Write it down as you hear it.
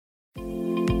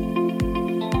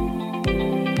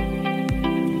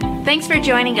Thanks for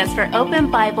joining us for Open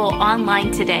Bible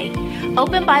Online today.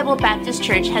 Open Bible Baptist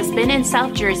Church has been in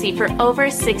South Jersey for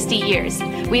over 60 years.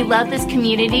 We love this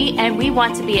community and we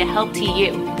want to be a help to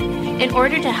you. In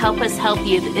order to help us help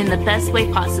you in the best way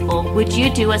possible, would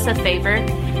you do us a favor?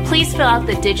 Please fill out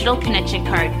the digital connection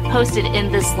card posted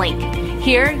in this link.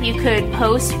 Here you could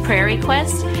post prayer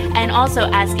requests and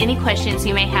also ask any questions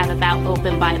you may have about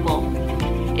Open Bible.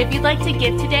 If you'd like to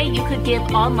give today, you could give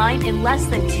online in less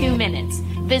than 2 minutes.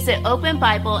 Visit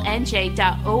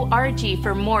openbiblenj.org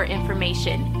for more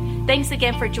information. Thanks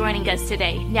again for joining us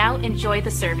today. Now enjoy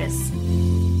the service.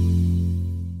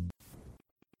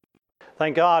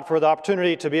 Thank God for the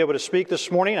opportunity to be able to speak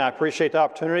this morning. I appreciate the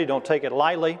opportunity. Don't take it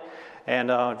lightly. And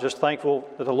just thankful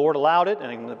that the Lord allowed it,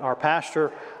 and our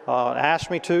pastor asked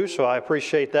me to, so I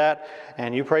appreciate that.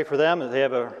 And you pray for them that they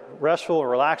have a restful or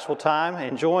relaxful time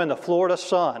enjoying the Florida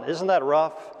sun. Isn't that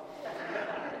rough?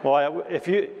 Well, if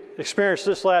you experienced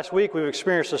this last week, we've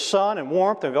experienced the sun and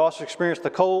warmth, and we've also experienced the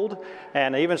cold,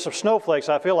 and even some snowflakes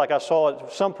I feel like I saw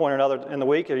at some point or another in the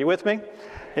week. Are you with me?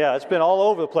 Yeah, it's been all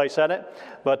over the place, hasn't it?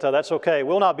 But that's okay.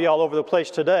 We'll not be all over the place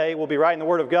today. We'll be right in the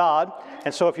Word of God.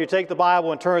 And so if you take the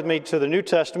Bible and turn with me to the New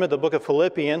Testament, the book of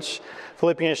Philippians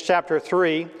chapter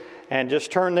 3, and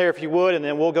just turn there if you would, and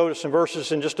then we'll go to some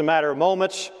verses in just a matter of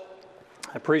moments.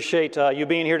 I appreciate you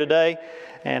being here today.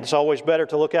 And it's always better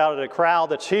to look out at a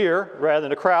crowd that's here rather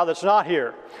than a crowd that's not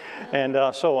here. And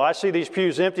so I see these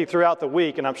pews empty throughout the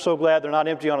week, and I'm so glad they're not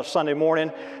empty on a Sunday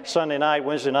morning, Sunday night,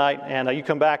 Wednesday night. And you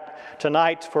come back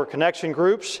tonight for connection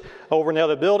groups over in the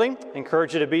other building. I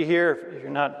encourage you to be here. If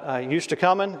you're not used to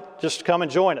coming, just come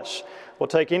and join us. We'll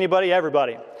take anybody,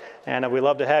 everybody. And we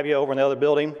love to have you over in the other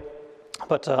building.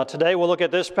 But today we'll look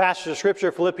at this passage of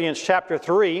Scripture, Philippians chapter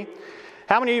 3.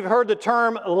 How many of you have heard the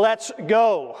term, let's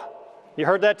go? You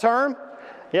heard that term?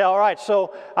 Yeah, all right.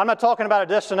 So I'm not talking about a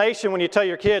destination when you tell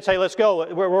your kids, hey, let's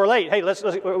go. We're late. Hey,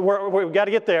 we've got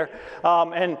to get there.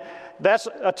 And that's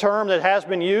a term that has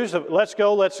been used. Let's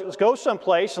go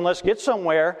someplace and let's get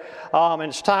somewhere. And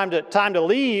it's time to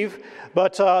leave.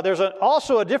 But there's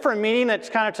also a different meaning that's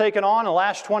kind of taken on in the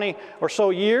last 20 or so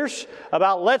years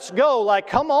about let's go. Like,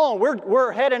 come on,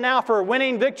 we're heading now for a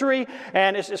winning victory.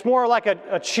 And it's more like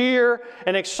a cheer,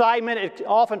 an excitement. It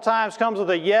oftentimes comes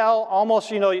with a yell. Almost,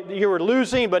 you were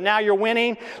losing, but now you're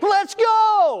winning. Let's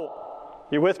go!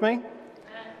 You with me?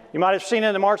 You might have seen it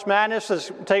in the March Madness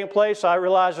that's taking place. I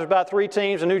realize there's about 3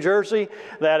 teams in New Jersey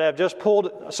that have just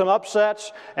pulled some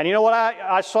upsets. And you know what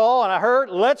I saw and I heard?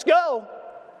 Let's go!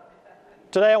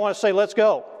 Today I want to say let's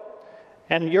go.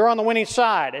 And you're on the winning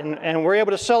side, and we're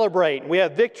able to celebrate. We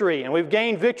have victory, and we've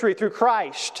gained victory through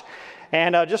Christ.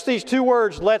 And just these 2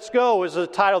 words, let's go, is the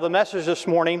title of the message this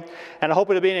morning. And I hope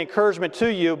it'll be an encouragement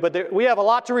to you. But we have a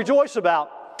lot to rejoice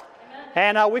about.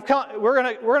 And we're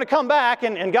going to come back,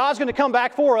 and God's going to come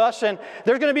back for us, and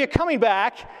there's going to be a coming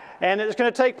back, and it's going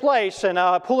to take place, and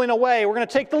pulling away. We're going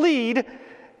to take the lead,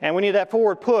 and we need that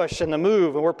forward push and the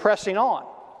move, and we're pressing on.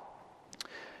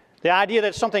 The idea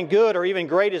that something good or even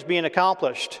great is being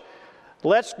accomplished.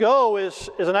 Let's go is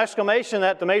an exclamation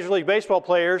that the Major League Baseball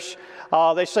players,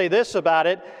 they say this about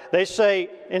it. They say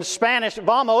in Spanish,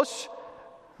 vamos,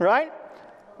 right?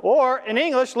 Or in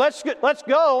English, let's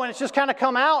go, and it's just kind of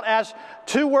come out as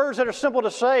 2 words that are simple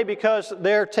to say because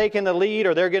they're taking the lead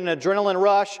or they're getting an adrenaline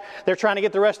rush. They're trying to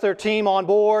get the rest of their team on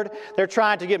board. They're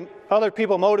trying to get other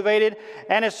people motivated.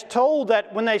 And it's told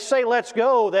that when they say let's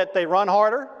go, that they run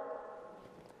harder,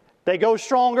 they go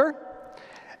stronger,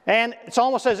 and it's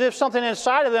almost as if something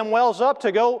inside of them wells up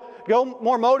to go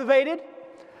more motivated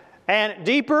and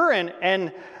deeper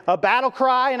and a battle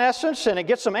cry in essence, and it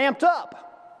gets them amped up.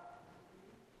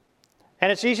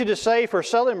 And it's easy to say for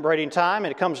celebrating time,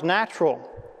 and it comes natural.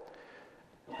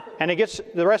 And it gets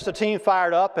the rest of the team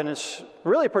fired up, and it's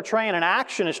really portraying an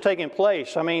action that's taking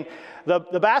place. I mean,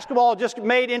 the basketball just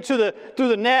made through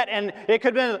the net, and it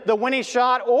could have been the winning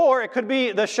shot, or it could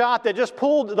be the shot that just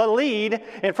pulled the lead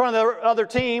in front of the other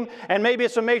team, and maybe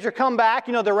it's a major comeback.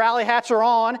 The rally hats are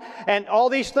on, and all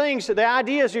these things. The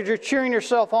idea is you're cheering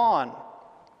yourself on.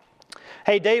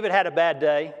 Hey, David had a bad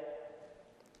day.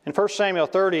 In 1 Samuel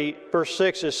 30, verse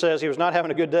 6, it says he was not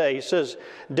having a good day. He says,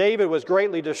 David was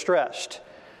greatly distressed,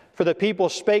 for the people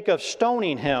spake of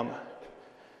stoning him,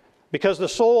 because the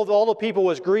soul of all the people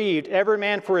was grieved, every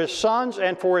man for his sons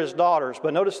and for his daughters.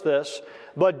 But notice this,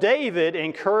 but David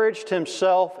encouraged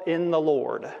himself in the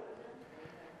Lord,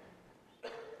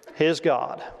 his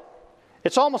God.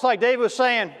 It's almost like David was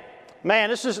saying, man,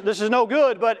 this is no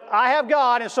good, but I have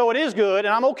God, and so it is good,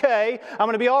 and I'm okay. I'm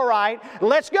going to be all right.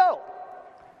 Let's go.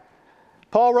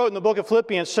 Paul wrote in the book of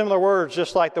Philippians similar words,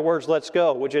 just like the words let's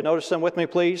go. Would you notice them with me,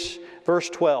 please? Verse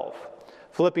 12.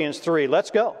 Philippians 3.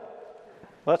 Let's go.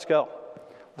 Let's go.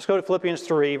 Let's go to Philippians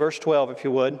 3, verse 12, if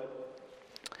you would.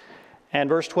 And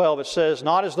verse 12, it says,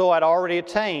 "Not as though I'd already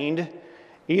attained,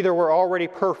 either were already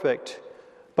perfect,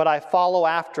 but I follow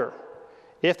after,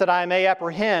 if that I may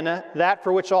apprehend that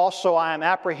for which also I am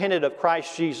apprehended of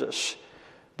Christ Jesus.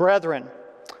 Brethren,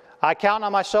 I count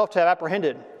not myself to have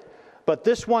apprehended, but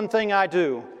this one thing I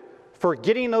do,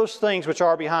 forgetting those things which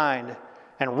are behind,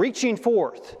 and reaching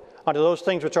forth unto those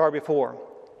things which are before.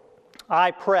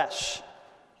 I press,"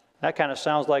 that kind of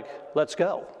sounds like let's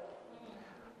go,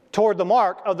 "toward the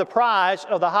mark of the prize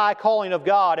of the high calling of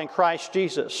God in Christ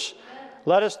Jesus.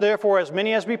 Let us therefore, as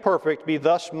many as be perfect, be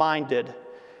thus minded.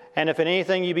 And if in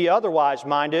anything ye be otherwise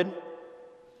minded,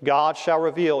 God shall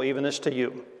reveal even this to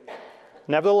you.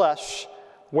 Nevertheless,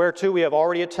 whereto we have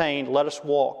already attained, let us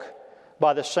walk.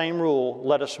 By the same rule,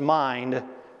 let us mind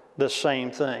the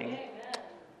same thing."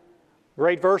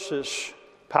 Great verses,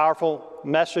 powerful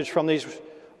message from these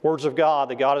words of God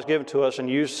that God has given to us, and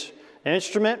used an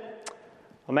instrument,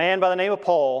 a man by the name of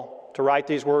Paul, to write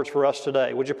these words for us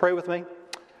today. Would you pray with me?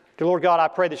 Dear Lord God, I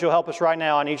pray that you'll help us right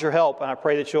now. I need your help, and I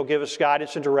pray that you'll give us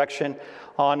guidance and direction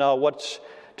on what's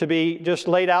to be just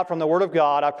laid out from the Word of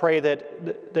God. I pray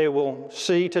that they will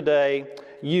see today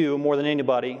you more than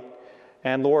anybody.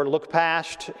 And Lord, look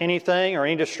past anything or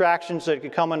any distractions that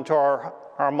could come into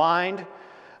our mind.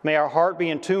 May our heart be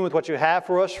in tune with what you have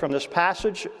for us from this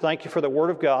passage. Thank you for the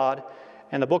Word of God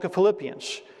and the book of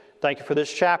Philippians. Thank you for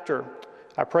this chapter.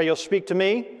 I pray you'll speak to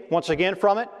me once again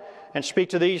from it, and speak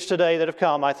to these today that have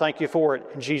come. I thank you for it.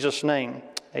 In Jesus' name,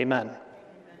 amen.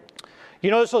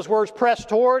 You notice those words, press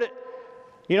toward.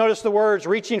 You notice the words,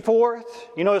 reaching forth.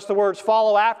 You notice the words,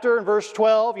 follow after in verse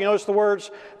 12. You notice the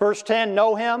words, verse 10,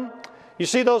 know him. You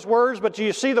see those words, but do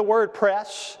you see the word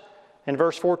press in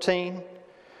verse 14?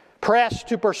 Press,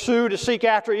 to pursue, to seek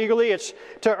after eagerly. It's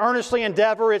to earnestly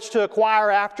endeavor. It's to acquire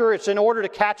after. It's in order to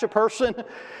catch a person.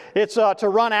 It's to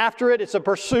run after it. It's a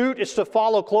pursuit. It's to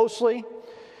follow closely.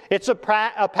 It's a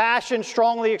passion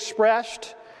strongly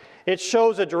expressed. It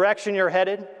shows a direction you're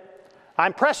headed.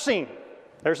 I'm pressing.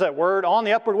 There's that word, on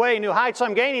the upward way, new heights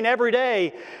I'm gaining every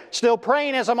day. Still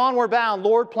praying as I'm onward bound.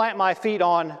 Lord, plant my feet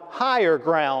on higher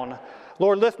ground.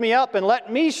 Lord, lift me up and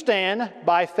let me stand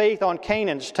by faith on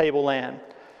Canaan's tableland.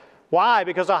 Why?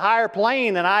 Because a higher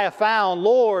plane than I have found.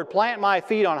 Lord, plant my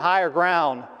feet on higher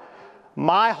ground.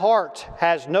 My heart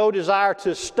has no desire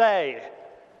to stay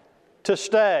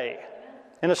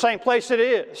in the same place it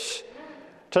is,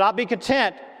 to not be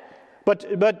content, but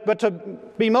to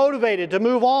be motivated, to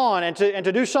move on and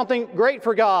to do something great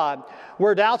for God,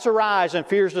 where doubts arise and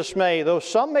fears dismay. Though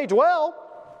some may dwell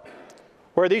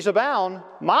where these abound,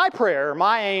 my prayer,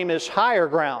 my aim is higher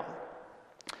ground.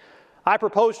 I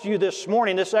propose to you this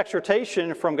morning, this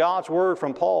exhortation from God's Word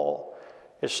from Paul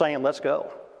is saying, let's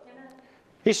go.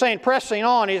 He's saying pressing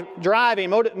on, he's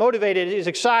driving, motivated, he's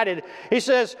excited. He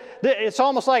says, it's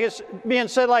almost like it's being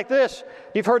said like this.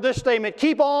 You've heard this statement,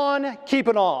 keep on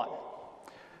keeping on.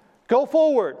 Go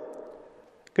forward.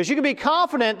 Because you can be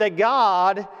confident that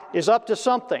God is up to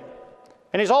something.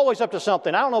 And He's always up to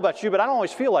something. I don't know about you, but I don't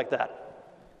always feel like that.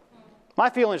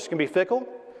 My feelings can be fickle.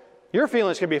 Your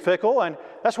feelings can be fickle. And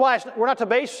that's why we're not to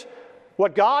base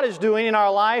what God is doing in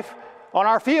our life on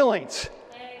our feelings,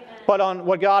 but on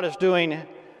what God is doing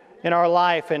in our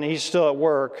life, and He's still at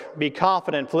work. Be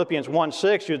confident. Philippians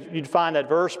 1:6, you'd find that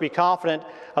verse, be confident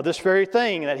of this very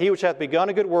thing, that He which hath begun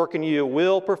a good work in you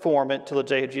will perform it till the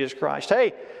day of Jesus Christ.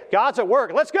 Hey, God's at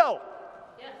work. Let's go.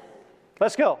 Yes.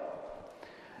 Let's go.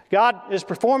 God is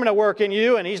performing a work in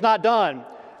you, and He's not done.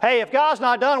 Hey, if God's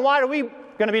not done, why are we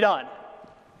going to be done?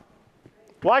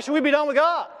 Why should we be done with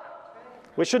God?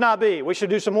 We should not be. We should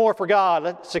do some more for God.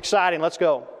 It's exciting. Let's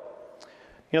go.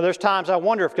 You know, there's times I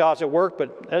wonder if God's at work,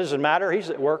 but that doesn't matter. He's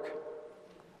at work.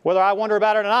 Whether I wonder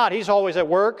about it or not, He's always at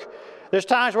work. There's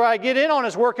times where I get in on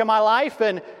His work in my life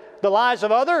and the lives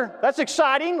of others. That's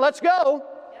exciting. Let's go.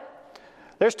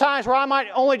 There's times where I might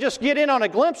only just get in on a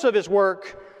glimpse of His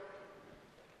work.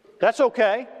 That's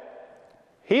okay.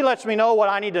 He lets me know what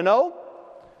I need to know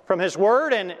from His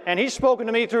Word, and He's spoken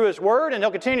to me through His Word, and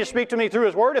He'll continue to speak to me through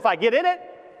His Word if I get in it.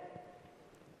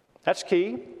 That's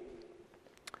key.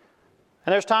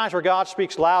 And there's times where God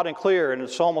speaks loud and clear, and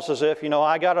it's almost as if,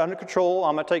 I got it under control,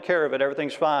 I'm going to take care of it,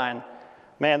 everything's fine.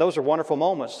 Man, those are wonderful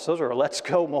moments. Those are let's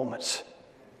go moments.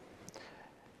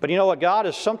 But you know what? God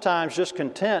is sometimes just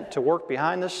content to work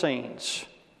behind the scenes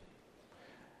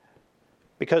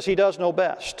because He does know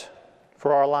best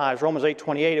for our lives. Romans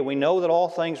 8:28, and we know that all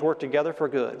things work together for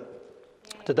good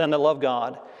to them that love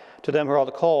God, to them who are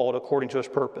called according to His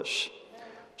purpose.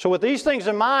 So with these things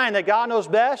in mind, that God knows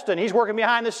best, and He's working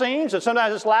behind the scenes, and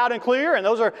sometimes it's loud and clear, and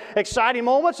those are exciting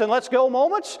moments and let's go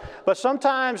moments, but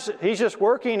sometimes He's just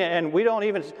working and we don't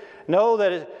even know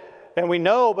that, and we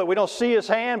know, but we don't see His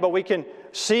hand, but we can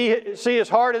see His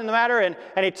heart in the matter, and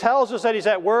He tells us that He's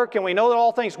at work, and we know that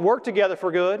all things work together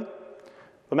for good.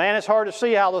 But man, it's hard to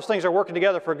see how those things are working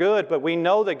together for good, but we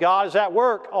know that God is at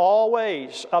work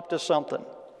always up to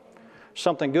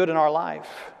something good in our life.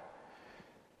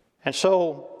 And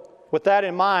so, with that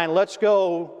in mind, let's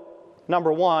go,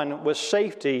 number one, with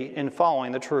safety in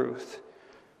following the truth.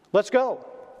 Let's go.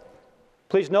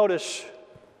 Please notice,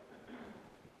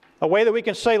 a way that we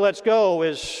can say let's go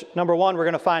is, number one, we're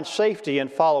going to find safety in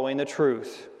following the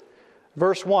truth.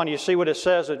 Verse 1, you see what it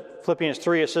says in Philippians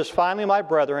 3. It says, "Finally, my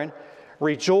brethren,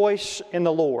 rejoice in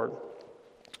the Lord.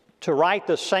 To write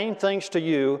the same things to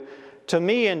you, to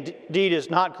me indeed is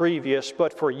not grievous,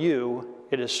 but for you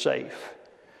it is safe."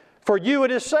 For you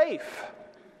it is safe.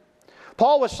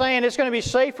 Paul was saying it's going to be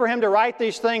safe for him to write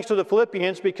these things to the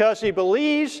Philippians because he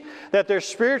believes that they're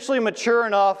spiritually mature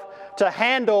enough to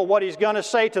handle what he's going to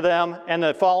say to them in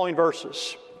the following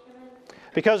verses.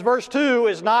 Because verse 2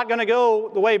 is not going to go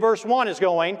the way verse 1 is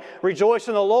going. Rejoice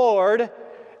in the Lord.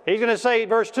 He's going to say,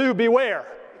 verse 2, beware.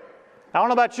 I don't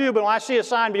know about you, but when I see a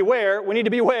sign, beware, we need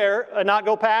to beware and not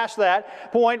go past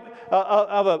that point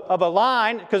of a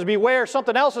line, because beware,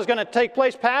 something else is going to take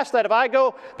place past that. If I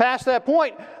go past that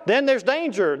point, then there's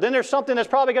danger. Then there's something that's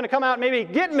probably going to come out and maybe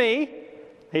get me.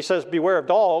 He says, beware of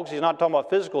dogs. He's not talking about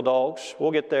physical dogs.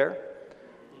 We'll get there.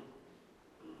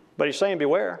 But he's saying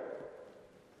beware.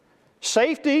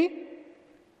 Safety,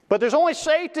 but there's only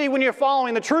safety when you're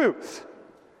following the truth.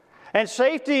 And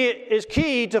safety is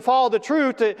key to follow the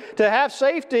truth. To have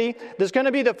safety, there's going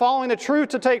to be the following the truth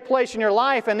to take place in your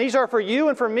life. And these are for you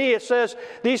and for me. It says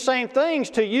these same things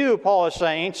to you, Paul is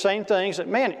saying. Same things.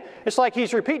 Man, it's like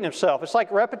he's repeating himself. It's like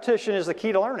repetition is the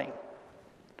key to learning.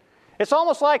 It's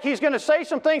almost like he's going to say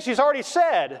some things he's already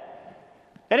said.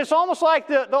 And it's almost like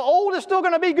the old is still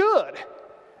going to be good.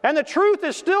 And the truth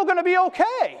is still going to be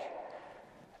okay.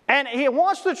 And he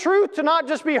wants the truth to not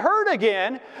just be heard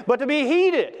again, but to be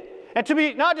heeded. And to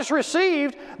be not just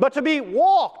received, but to be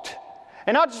walked.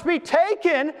 And not just be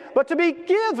taken, but to be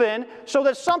given so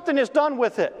that something is done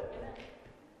with it.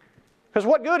 Because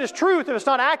what good is truth if it's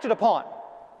not acted upon?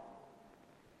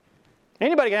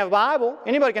 Anybody can have a Bible.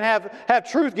 Anybody can have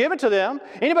truth given to them.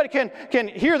 Anybody can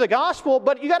hear the gospel,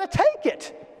 but you got to take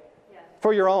it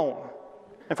for your own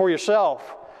and for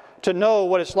yourself. To know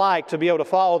what it's like to be able to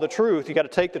follow the truth, you got to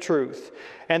take the truth.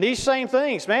 And these same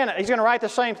things, man, he's going to write the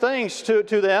same things to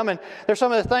them. And there's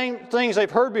some of the things they've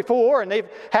heard before and they've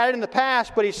had it in the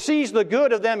past, but he sees the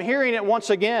good of them hearing it once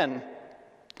again.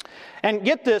 And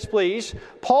get this, please.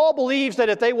 Paul believes that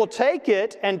if they will take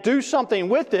it and do something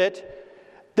with it,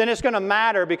 then it's going to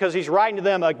matter because he's writing to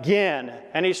them again.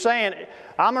 And he's saying,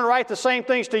 I'm going to write the same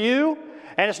things to you,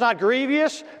 and it's not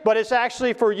grievous, but it's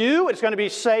actually for you. It's going to be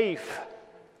safe.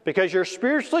 Because you're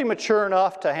spiritually mature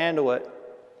enough to handle it.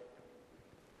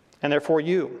 And therefore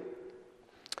you.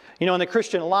 You know, in the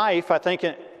Christian life, I think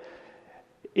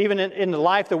even in the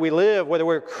life that we live, whether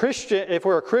we're Christian, if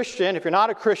we're a Christian, if you're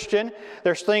not a Christian,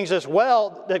 there's things as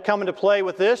well that come into play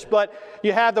with this. But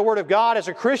you have the Word of God as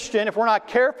a Christian. If we're not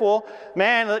careful,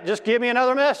 man, just give me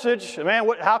another message. Man,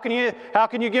 how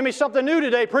can you give me something new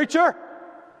today, preacher?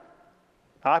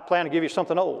 I plan to give you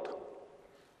something old.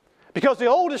 Because the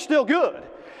old is still good.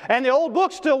 And the old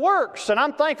book still works. And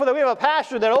I'm thankful that we have a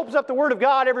pastor that opens up the Word of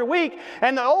God every week.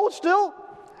 And the old still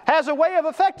has a way of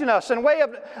affecting us and a way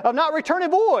of not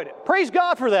returning void. Praise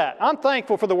God for that. I'm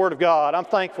thankful for the Word of God. I'm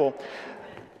thankful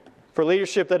for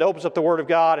leadership that opens up the Word of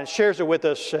God and shares it with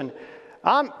us. And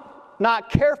I'm not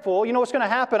careful. You know what's going to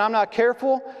happen? I'm not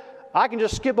careful. I can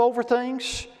just skip over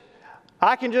things.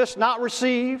 I can just not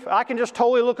receive. I can just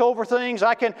totally look over things.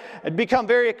 I can become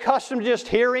very accustomed to just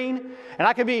hearing. And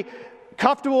I can be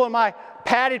comfortable in my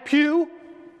padded pew.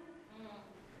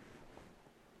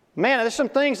 Man, there's some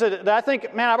things that I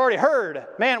think, man, I've already heard.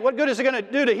 Man, what good is it going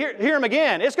to do to hear them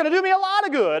again? It's going to do me a lot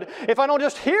of good if I don't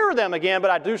just hear them again, but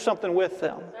I do something with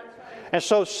them. And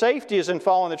so safety is in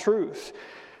following the truth.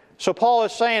 So Paul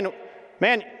is saying,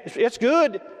 man, it's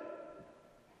good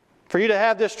for you to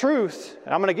have this truth.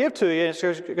 I'm going to give to you, and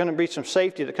there's going to be some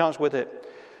safety that comes with it.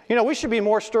 You know, we should be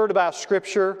more stirred about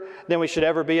Scripture than we should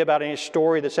ever be about any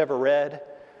story that's ever read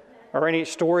or any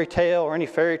story tale or any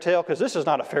fairy tale, because this is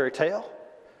not a fairy tale.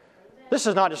 This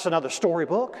is not just another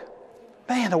storybook.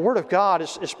 Man, the Word of God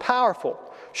is powerful,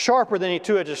 sharper than any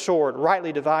two-edged sword,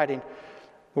 rightly dividing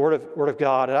the Word of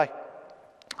God.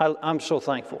 And I'm so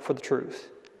thankful for the truth.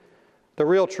 The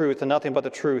real truth and nothing but the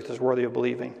truth is worthy of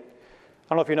believing.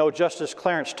 don't know if you know Justice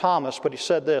Clarence Thomas, but he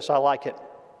said this, I like it.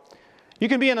 You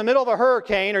can be in the middle of a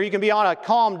hurricane or you can be on a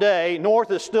calm day. North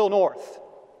is still north.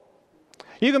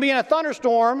 You can be in a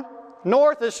thunderstorm.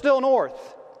 North is still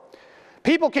north.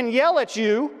 People can yell at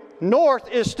you. North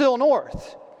is still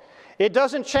north. It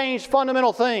doesn't change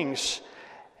fundamental things.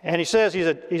 And he says he's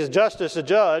a justice, a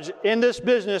judge. In this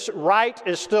business, right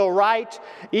is still right,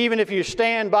 even if you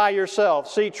stand by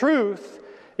yourself. See, truth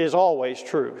is always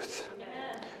truth.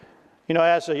 You know,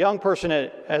 as a young person,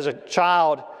 as a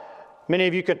child, many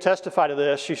of you could testify to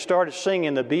this. You started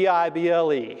singing the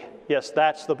B-I-B-L-E. Yes,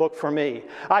 that's the book for me.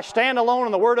 I stand alone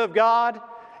in the Word of God,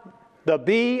 the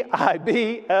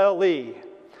B-I-B-L-E.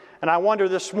 And I wonder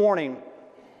this morning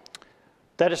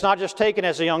that it's not just taken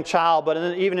as a young child,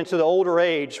 but even into the older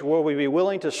age, will we be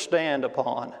willing to stand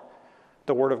upon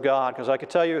the Word of God? Because I could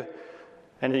tell you,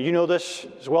 and you know this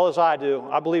as well as I do,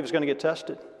 I believe it's going to get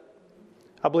tested.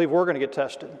 I believe we're going to get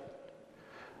tested.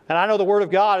 And I know the Word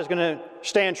of God is going to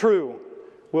stand true.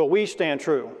 Will we stand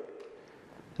true?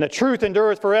 And the truth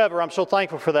endureth forever. I'm so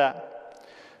thankful for that.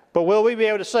 But will we be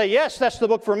able to say, yes, that's the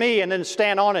book for me, and then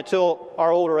stand on it till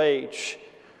our older age?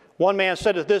 One man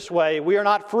said it this way, we are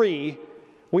not free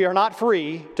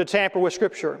to tamper with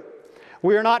Scripture.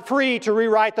 We are not free to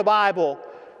rewrite the Bible.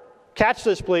 Catch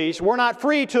this, please. We're not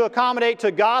free to accommodate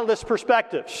to godless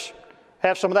perspectives.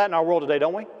 Have some of that in our world today,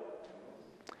 don't we?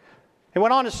 He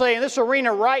went on to say, in this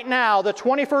arena right now, the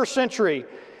 21st century,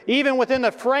 even within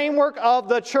the framework of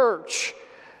the church,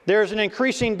 there's an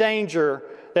increasing danger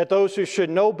that those who should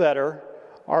know better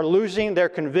are losing their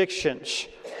convictions.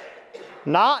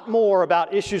 Not more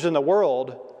about issues in the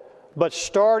world, but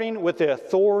starting with the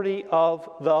authority of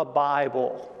the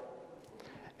Bible.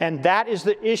 And that is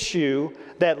the issue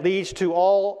that leads to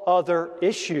all other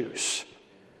issues.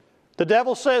 The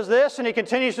devil says this, and he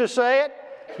continues to say it.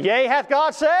 Yea, hath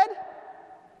God said?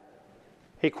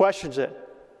 He questions it.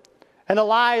 And the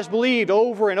lie is believed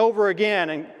over and over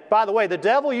again. And by the way, the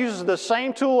devil uses the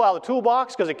same tool out of the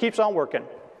toolbox because it keeps on working.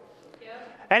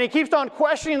 And he keeps on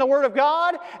questioning the Word of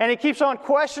God, and he keeps on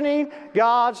questioning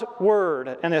God's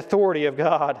Word and the authority of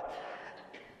God.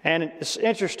 And it's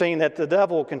interesting that the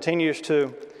devil continues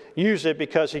to use it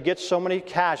because he gets so many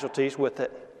casualties with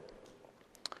it.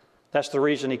 That's the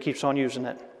reason he keeps on using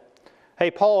it.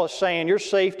 Hey, Paul is saying your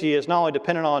safety is not only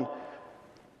dependent on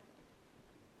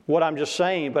what I'm just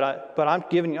saying, but I'm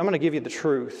going to give you the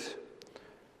truth.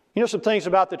 You know some things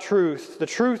about the truth. The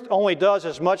truth only does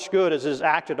as much good as is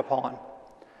acted upon.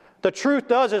 The truth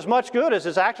does as much good as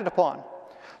is acted upon.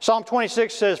 Psalm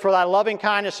 26 says, for thy loving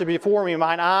kindness is before me,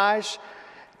 mine eyes,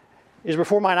 and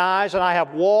I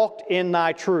have walked in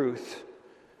thy truth.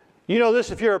 You know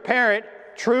this if you're a parent,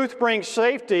 truth brings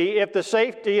safety if the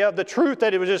safety of the truth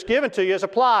that it was just given to you is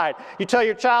applied. You tell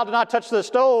your child to not touch the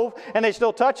stove and they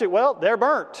still touch it, well, they're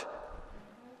burnt.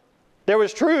 There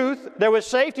was truth, there was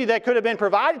safety that could have been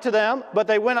provided to them, but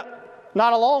they went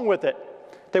not along with it.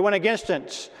 They went against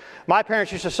it. My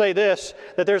parents used to say this,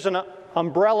 that there's an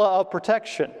umbrella of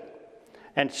protection.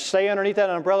 And stay underneath that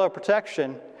umbrella of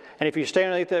protection. And if you stay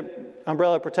underneath that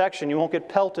umbrella of protection, you won't get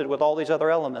pelted with all these other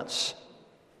elements.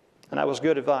 And that was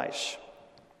good advice.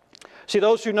 See,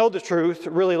 those who know the truth,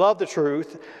 really love the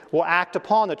truth, will act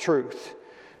upon the truth.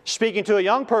 Speaking to a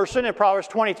young person in Proverbs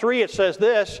 23, it says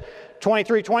this,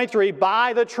 23:23,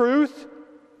 buy the truth,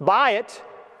 buy it,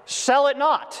 sell it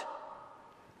not.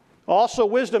 Also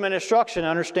wisdom and instruction and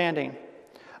understanding.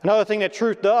 Another thing that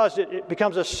truth does, it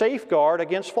becomes a safeguard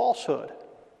against falsehood.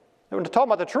 We're talking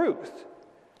about the truth.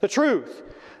 The truth.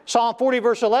 Psalm 40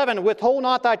 verse 11, withhold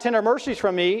not thy tender mercies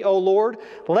from me, O Lord.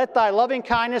 Let thy loving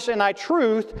kindness and thy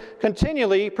truth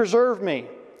continually preserve me.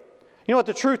 You know what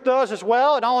the truth does as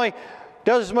well? It not only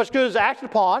does as much good as acted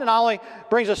upon, and not only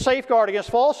brings a safeguard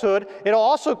against falsehood, it'll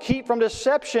also keep from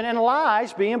deception and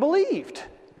lies being believed.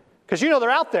 Because you know they're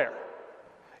out there.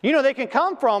 You know they can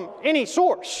come from any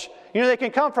source. You know they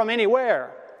can come from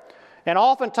anywhere. And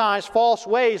oftentimes false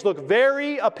ways look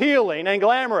very appealing and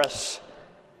glamorous,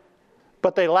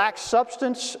 but they lack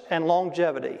substance and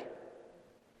longevity.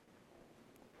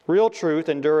 Real truth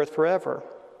endureth forever.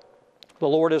 The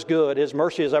Lord is good. His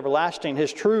mercy is everlasting.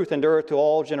 His truth endureth to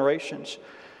all generations.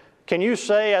 Can you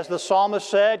say, as the psalmist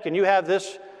said, can you have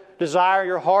this desire in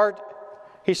your heart?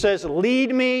 He says,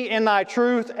 lead me in thy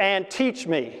truth and teach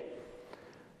me.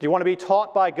 Do you want to be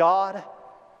taught by God? Are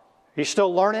you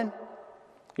still learning?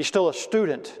 You're still a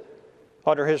student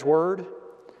under His Word?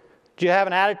 Do you have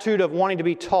an attitude of wanting to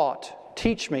be taught?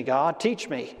 Teach me, God. Teach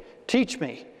me. Teach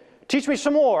me. Teach me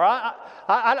some more.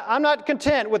 I'm not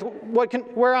content with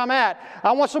where I'm at.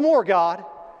 I want some more, God.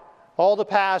 All the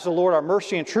paths of the Lord are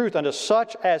mercy and truth unto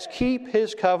such as keep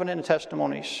His covenant and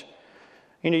testimonies.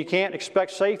 You can't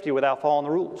expect safety without following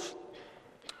the rules.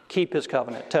 Keep His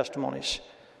covenant, testimonies.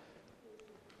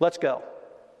 Let's go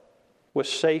with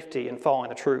safety and following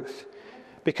the truth.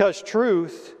 Because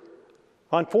truth,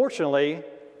 unfortunately,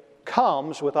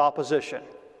 comes with opposition.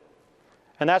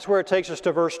 And that's where it takes us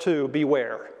to verse 2,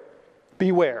 beware.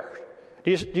 Beware.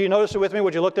 Do you notice it with me?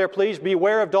 Would you look there, please?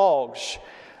 Beware of dogs.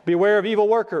 Beware of evil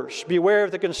workers. Beware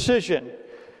of the concision.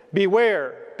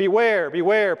 Beware, beware,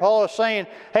 beware. Paul is saying,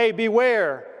 hey,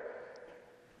 beware.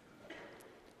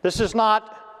 This is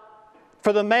not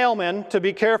for the mailman to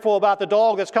be careful about the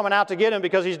dog that's coming out to get him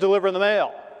because he's delivering the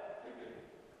mail.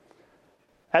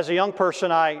 As a young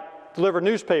person, I delivered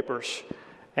newspapers.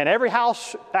 And every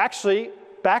house, actually,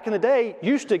 back in the day,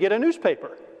 used to get a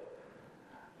newspaper.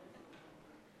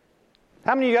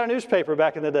 How many of you got a newspaper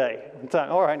back in the day?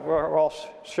 All right, we're all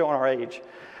showing our age.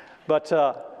 But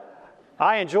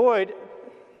I enjoyed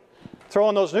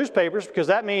throwing those newspapers because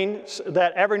that means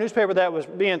that every newspaper that was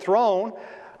being thrown,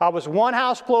 I was one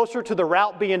house closer to the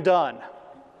route being done.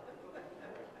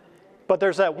 But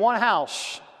there's that one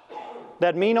house,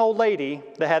 that mean old lady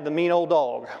that had the mean old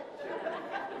dog.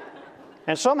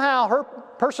 And somehow her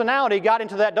personality got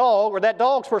into that dog, or that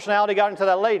dog's personality got into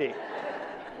that lady.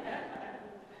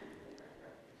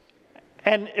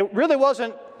 And it really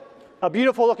wasn't a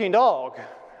beautiful looking dog.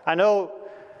 I know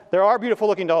there are beautiful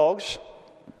looking dogs,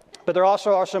 but there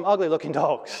also are some ugly looking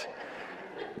dogs.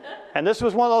 And this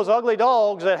was one of those ugly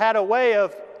dogs that had a way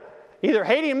of either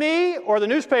hating me or the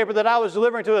newspaper that I was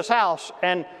delivering to his house.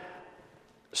 And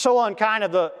so unkind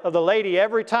of the lady,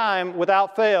 every time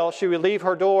without fail, she would leave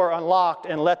her door unlocked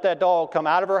and let that dog come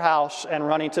out of her house and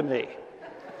running to me.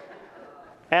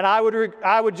 And I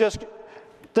would just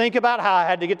think about how I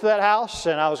had to get to that house,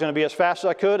 and I was going to be as fast as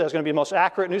I could. It was going to be the most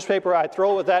accurate newspaper I'd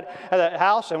throw at that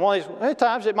house. And one of these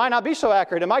times, it might not be so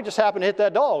accurate. It might just happen to hit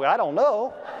that dog. I don't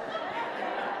know.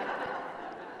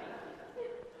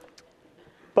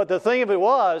 But the thing of it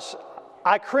was,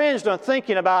 I cringed on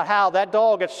thinking about how that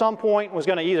dog at some point was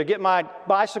going to either get my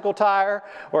bicycle tire,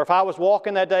 or if I was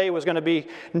walking that day, was going to be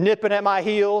nipping at my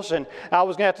heels, and I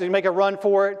was going to have to make a run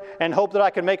for it and hope that I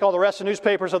could make all the rest of the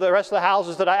newspapers of the rest of the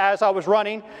houses as I was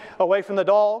running away from the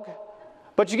dog.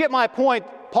 But you get my point.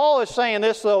 Paul is saying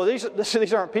this, though.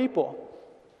 These aren't people.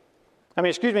 I mean,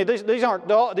 excuse me. These aren't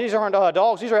dogs. These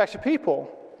are actually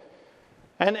people.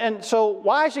 And so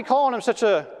why is he calling them such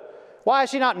a... Why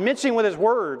is he not mincing with his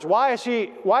words? Why is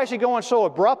he going so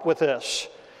abrupt with this?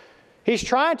 He's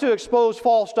trying to expose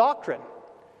false doctrine.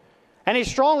 And he's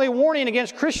strongly warning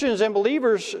against Christians and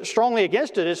believers, strongly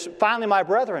against it, is finally, my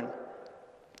brethren.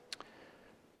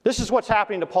 This is what's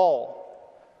happening to Paul.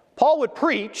 Paul would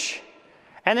preach,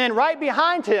 and then right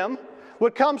behind him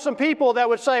would come some people that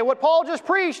would say, what Paul just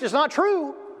preached is not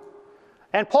true.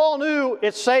 And Paul knew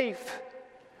it's safe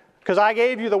because I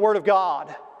gave you the Word of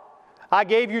God. I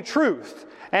gave you truth.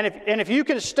 And if you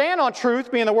can stand on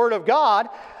truth, being the Word of God,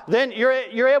 then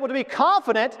you're able to be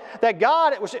confident that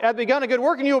God has begun a good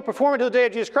work in you will perform it to the day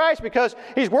of Jesus Christ, because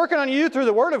He's working on you through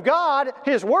the Word of God,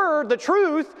 His Word, the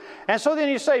truth. And so then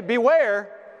you say,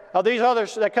 beware of these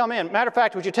others that come in. Matter of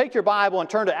fact, would you take your Bible and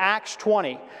turn to Acts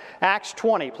 20? Acts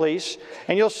 20, please.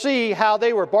 And you'll see how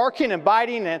they were barking and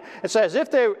biting, and it's as if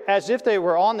they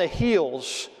were on the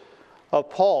heels of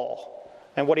Paul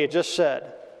and what he had just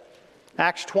said.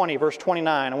 Acts 20, verse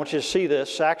 29. I want you to see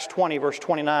this. Acts 20, verse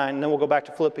 29, and then we'll go back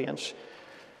to Philippians.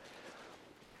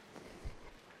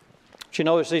 But you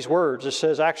notice these words. It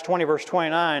says, Acts 20, verse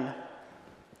 29.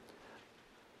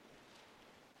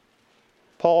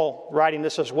 Paul writing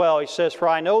this as well. He says, for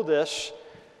I know this,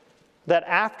 that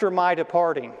after my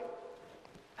departing,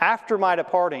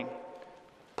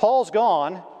 Paul's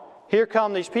gone, here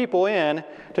come these people in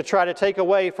to try to take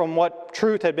away from what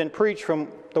truth had been preached from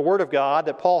the Word of God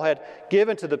that Paul had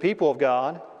given to the people of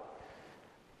God.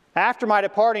 After my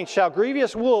departing shall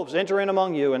grievous wolves enter in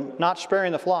among you, and not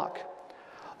sparing the flock.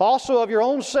 Also of your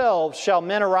own selves shall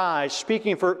men arise,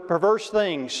 speaking for perverse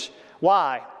things.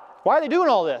 Why? Why are they doing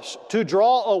all this? To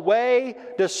draw away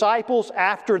disciples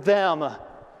after them.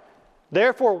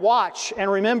 Therefore watch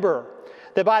and remember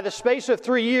that by the space of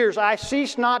 3 years I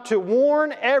cease not to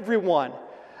warn everyone,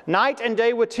 night and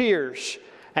day with tears.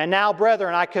 And now,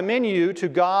 brethren, I commend you to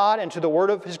God and to the word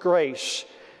of His grace,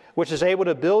 which is able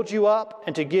to build you up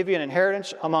and to give you an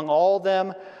inheritance among all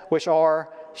them which are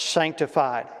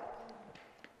sanctified.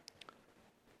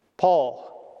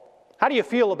 Paul, how do you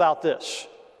feel about this?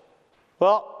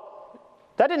 Well,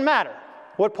 that didn't matter.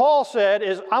 What Paul said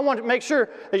is, I want to make sure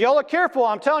that y'all are careful.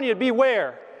 I'm telling you to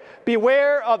beware.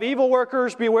 Beware of evil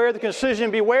workers, beware of the concision,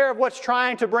 beware of what's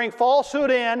trying to bring falsehood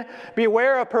in,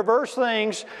 beware of perverse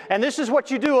things, and this is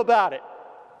what you do about it.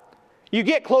 You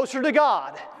get closer to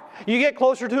God. You get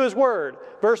closer to His Word.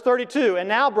 Verse 32, and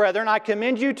now, brethren, I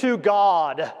commend you to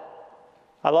God.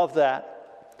 I love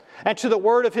that. And to the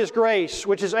word of His grace,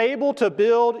 which is able to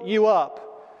build you up.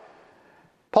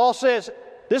 Paul says,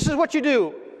 this is what you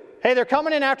do. Hey, they're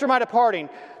coming in after my departing.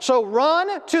 So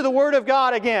run to the Word of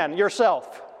God again,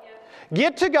 yourself.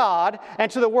 Get to God and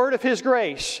to the Word of His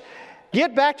grace.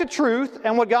 Get back to truth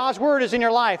and what God's Word is in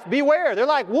your life. Beware. They're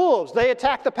like wolves. They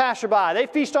attack the passerby. They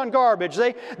feast on garbage.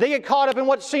 They get caught up in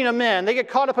what's seen of men. They get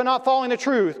caught up in not following the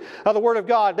truth of the Word of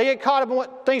God. They get caught up in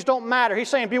what things don't matter. He's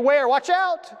saying, beware. Watch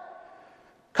out.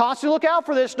 Constantly look out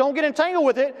for this. Don't get entangled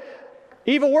with it.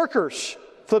 Evil workers.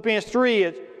 Philippians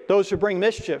 3, those who bring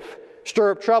mischief,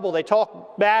 stir up trouble. They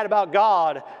talk bad about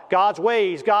God, God's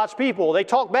ways, God's people. They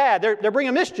talk bad. They're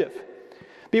bringing mischief.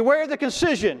 Beware of the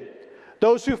concision.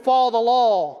 Those who follow the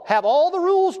law have all the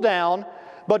rules down,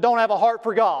 but don't have a heart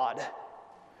for God.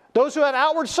 Those who have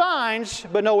outward signs,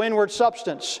 but no inward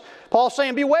substance. Paul's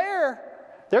saying, beware.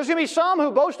 There's going to be some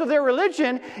who boast of their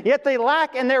religion, yet they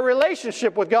lack in their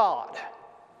relationship with God.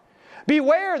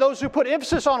 Beware those who put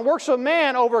emphasis on works of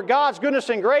man over God's goodness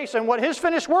and grace and what His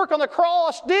finished work on the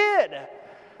cross did.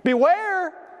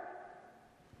 Beware.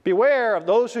 Beware of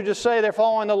those who just say they're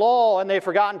following the law and they've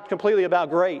forgotten completely about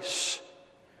grace.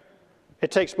 It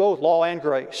takes both law and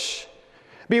grace.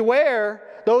 Beware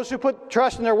those who put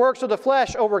trust in their works of the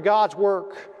flesh over God's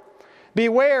work.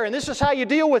 Beware, and this is how you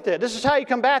deal with it. This is how you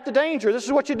combat the danger. This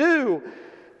is what you do.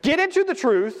 Get into the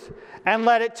truth and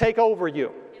let it take over you.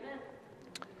 Amen.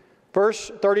 Verse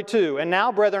 32, and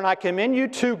now, brethren, I commend you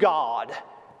to God.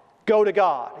 Go to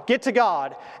God. Get to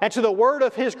God. And to the word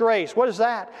of His grace. What is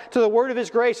that? To the word of His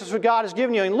grace. That's what God has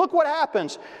given you. And look what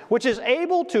happens. Which is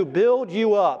able to build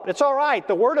you up. It's all right.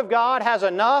 The word of God has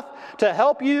enough to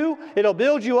help you. It'll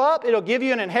build you up. It'll give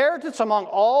you an inheritance among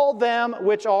all them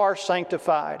which are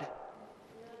sanctified.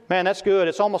 Man, that's good.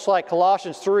 It's almost like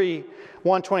Colossians 3,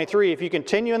 1:23. If you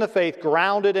continue in the faith,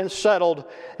 grounded and settled,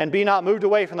 and be not moved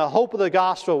away from the hope of the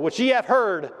gospel, which ye have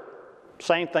heard.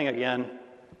 Same thing again.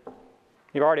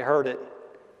 You've already heard it.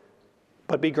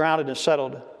 But be grounded and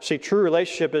settled. See, true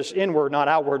relationship is inward, not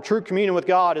outward. True communion with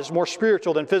God is more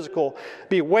spiritual than physical.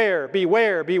 Beware,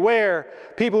 beware, beware.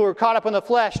 People who are caught up in the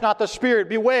flesh, not the spirit.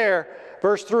 Beware.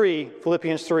 Verse 3,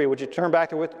 Philippians 3. Would you turn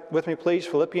back there with me, please?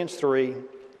 Philippians 3,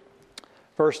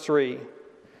 verse 3.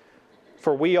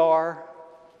 For we are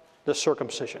the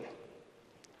circumcision,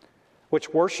 which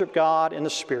worship God in the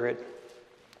Spirit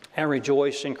and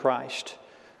rejoice in Christ.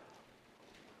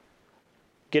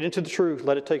 Get into the truth.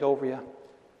 Let it take over you.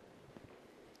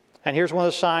 And here's one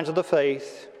of the signs of the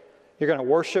faith. You're going to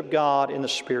worship God in the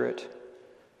Spirit.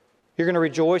 You're going to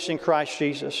rejoice in Christ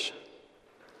Jesus.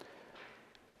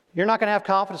 You're not going to have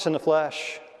confidence in the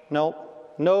flesh.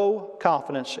 Nope. No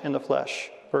confidence in the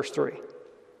flesh. Verse 3.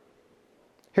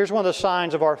 Here's one of the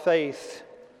signs of our faith.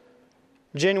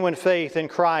 Genuine faith in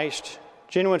Christ.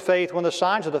 Genuine faith, one of the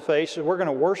signs of the faith is we're going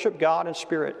to worship God in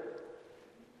spirit.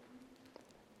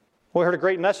 We heard a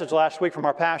great message last week from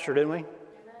our pastor, didn't we? Amen.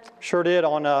 Sure did,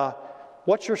 on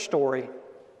what's your story?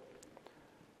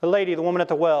 The lady, the woman at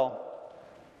the well.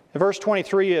 In verse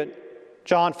 23 at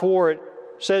John 4, it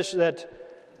says that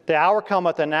the hour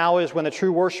cometh and now is when the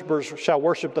true worshipers shall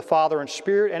worship the Father in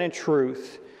spirit and in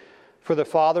truth. For the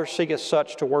Father seeketh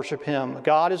such to worship Him.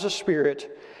 God is a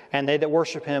spirit, and they that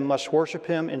worship Him must worship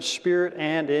Him in spirit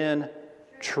and in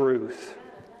truth.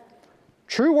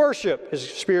 True worship is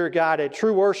Spirit-guided.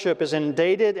 True worship is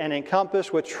inundated and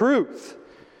encompassed with truth.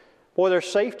 Boy, there's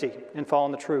safety in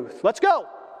following the truth. Let's go!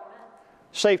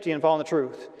 Safety in following the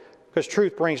truth. Because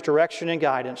truth brings direction and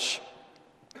guidance.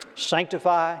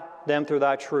 Sanctify them through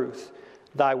Thy truth.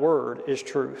 Thy word is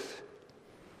truth.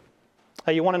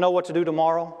 Hey, you want to know what to do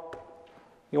tomorrow?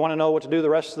 You want to know what to do the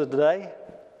rest of the day?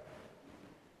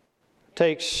 It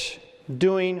takes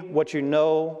doing what you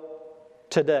know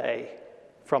today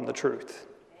from the truth.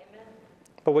 Amen.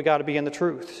 But we got to be in the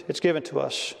truth. It's given to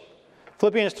us.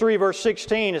 Philippians 3, verse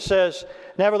 16, it says,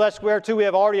 nevertheless, whereto we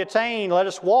have already attained, let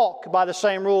us walk by the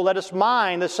same rule. Let us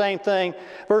mind the same thing.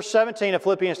 Verse 17 of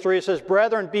Philippians 3, it says,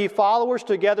 brethren, be followers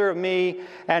together of me,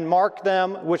 and mark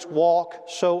them which walk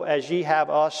so as ye have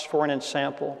us for an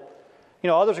ensample. You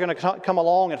know, others are going to come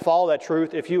along and follow that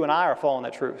truth if you and I are following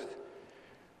that truth.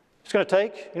 It's going to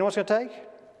take, you know what it's going to take?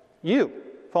 You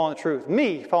following the truth.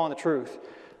 Me following the truth.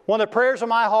 One of the prayers of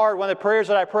my heart, one of the prayers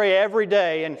that I pray every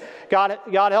day, and God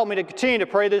help me to continue to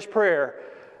pray this prayer,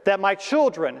 that my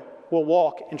children will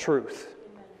walk in truth.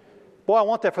 Boy, I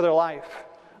want that for their life.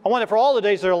 I want it for all the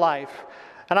days of their life.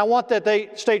 And I want that they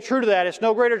stay true to that. It's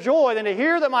no greater joy than to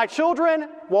hear that my children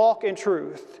walk in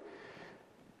truth.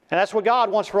 And that's what God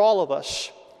wants for all of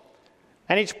us.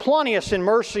 And He's plenteous in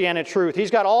mercy and in truth.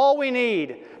 He's got all we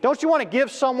need. Don't you want to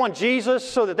give someone Jesus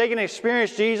so that they can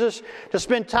experience Jesus, to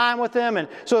spend time with Him, and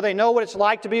so they know what it's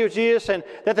like to be with Jesus, and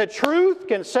that the truth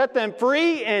can set them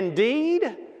free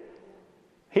indeed?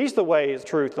 He's the way, the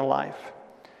truth, and the life.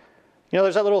 You know,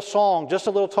 there's that little song, Just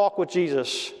a Little Talk with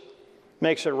Jesus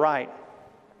Makes It Right.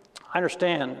 I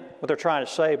understand what they're trying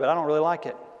to say, but I don't really like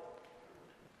it.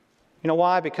 You know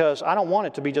why? Because I don't want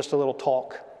it to be just a little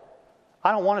talk.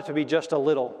 I don't want it to be just a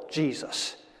little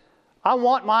Jesus. I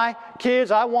want my kids,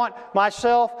 I want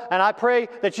myself, and I pray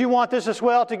that you want this as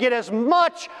well, to get as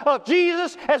much of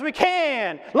Jesus as we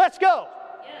can. Let's go.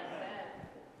 Yes.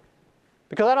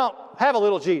 Because I don't have a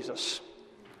little Jesus.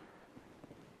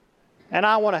 And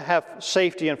I want to have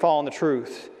safety and following the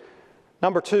truth.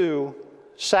 Number 2,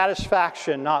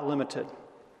 satisfaction not limited.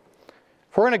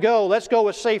 If we're going to go, let's go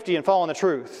with safety and following the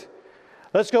truth.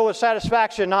 Let's go with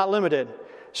satisfaction not limited.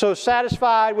 So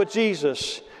satisfied with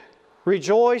Jesus,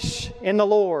 rejoice in the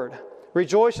Lord.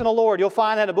 Rejoice in the Lord. You'll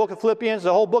find that in the book of Philippians.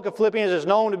 The whole book of Philippians is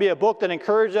known to be a book that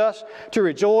encourages us to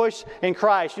rejoice in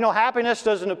Christ. You know, happiness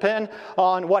doesn't depend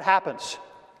on what happens.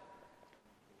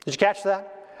 Did you catch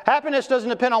that? Happiness doesn't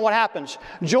depend on what happens.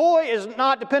 Joy is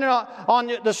not dependent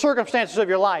on the circumstances of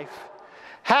your life.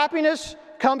 Happiness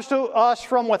comes to us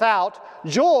from without.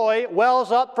 Joy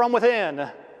wells up from within.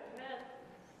 Amen.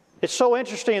 It's so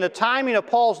interesting, the timing of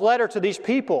Paul's letter to these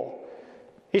people.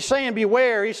 He's saying,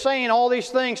 beware. He's saying all these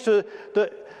things to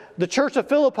the church of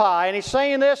Philippi. And he's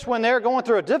saying this when they're going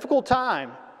through a difficult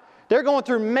time. They're going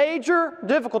through major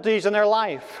difficulties in their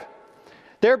life.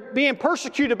 They're being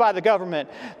persecuted by the government.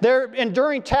 They're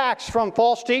enduring attacks from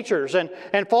false teachers and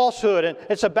falsehood, and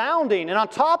it's abounding. And on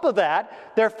top of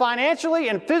that, they're financially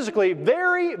and physically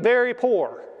very, very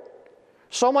poor.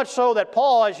 So much so that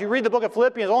Paul, as you read the book of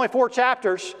Philippians, only 4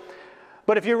 chapters,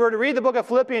 but if you were to read the book of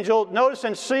Philippians, you'll notice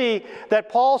and see that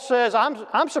Paul says,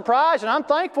 I'm surprised and I'm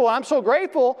thankful and I'm so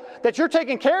grateful that you're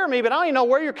taking care of me, but I don't even know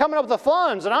where you're coming up with the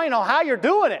funds and I don't even know how you're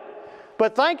doing it.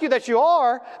 But thank you that you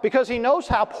are, because he knows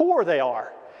how poor they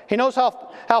are. He knows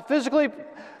how physically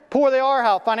poor they are,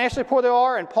 how financially poor they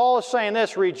are. And Paul is saying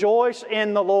this, rejoice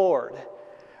in the Lord.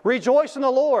 Rejoice in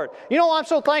the Lord. You know why I'm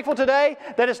so thankful today?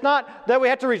 That it's not that we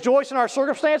have to rejoice in our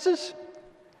circumstances.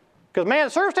 Because man,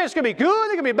 the circumstances can be good,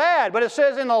 they can be bad. But it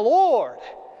says in the Lord.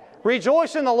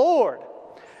 Rejoice in the Lord.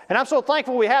 And I'm so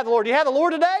thankful we have the Lord. Do you have the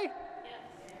Lord today? Yes.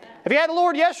 If you had the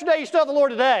Lord yesterday, you still have the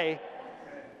Lord today.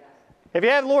 If you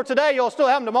have the Lord today, you'll still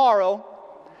have Him tomorrow.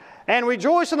 And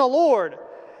rejoice in the Lord.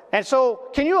 And so,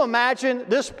 can you imagine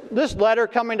this letter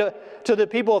coming to the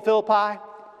people of Philippi?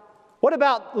 What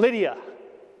about Lydia?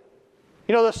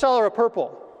 You know, the seller of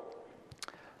purple,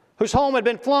 whose home had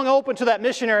been flung open to that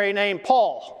missionary named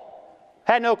Paul.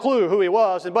 Had no clue who he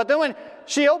was. But then when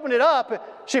she opened it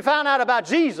up, she found out about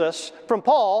Jesus from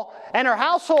Paul, and her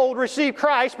household received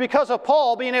Christ because of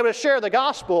Paul being able to share the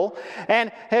gospel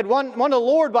and had won the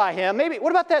Lord by him. Maybe, what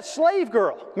about that slave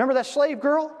girl? Remember that slave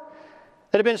girl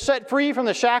that had been set free from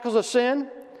the shackles of sin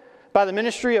by the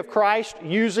ministry of Christ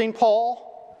using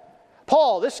Paul?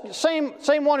 Paul, this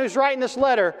same one who's writing this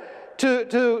letter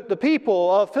to the people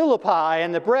of Philippi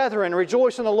and the brethren,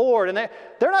 rejoice in the Lord. And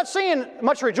they're not seeing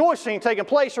much rejoicing taking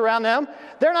place around them.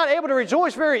 They're not able to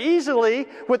rejoice very easily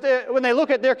when they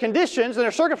look at their conditions and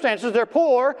their circumstances. They're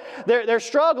poor, they're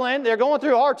struggling, they're going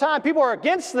through a hard time. People are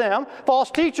against them,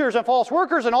 false teachers and false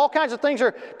workers, and all kinds of things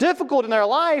are difficult in their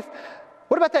life.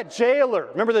 What about that jailer?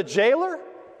 Remember the jailer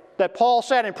that Paul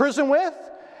sat in prison with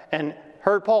and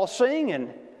heard Paul sing?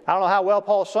 And I don't know how well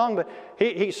Paul sung, but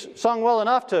he sung well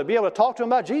enough to be able to talk to him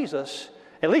about Jesus.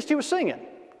 At least he was singing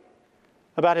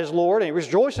about his Lord, and he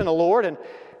rejoiced in the Lord. And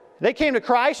they came to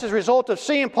Christ as a result of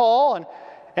seeing Paul,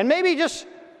 and maybe just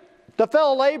the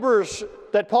fellow laborers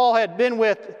that Paul had been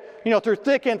with, you know, through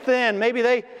thick and thin. Maybe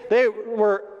they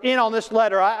were in on this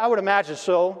letter. I would imagine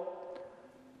so.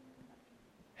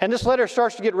 And this letter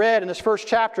starts to get read in this first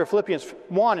chapter of Philippians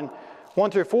 1 and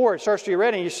 1 through 4. It starts to get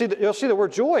read, and you'll see the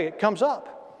word joy. It comes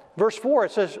up. Verse 4,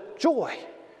 it says, joy.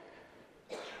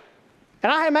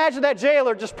 And I imagine that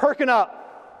jailer just perking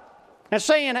up and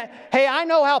saying, hey, I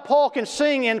know how Paul can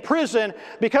sing in prison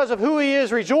because of who he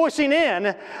is rejoicing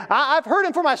in. I've heard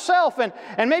him for myself,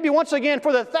 and maybe once again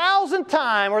for the 1,000th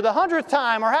time or the 100th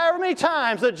time or however many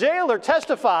times the jailer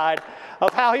testified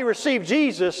of how he received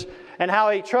Jesus and how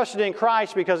he trusted in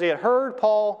Christ because he had heard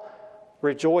Paul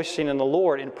rejoicing in the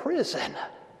Lord in prison.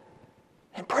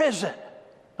 In prison.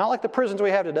 Not like the prisons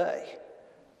we have today.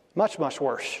 Much, much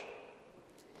worse.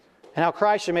 And how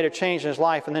Christ had made a change in his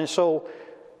life. And then so,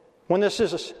 when this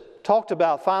is talked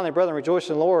about, finally, brethren, rejoice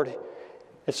in the Lord,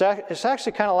 it's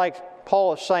actually kind of like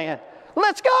Paul is saying,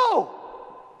 let's go!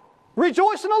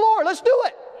 Rejoice in the Lord. Let's do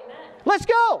it. Amen. Let's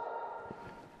go.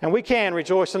 And we can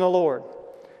rejoice in the Lord.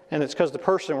 And it's because of the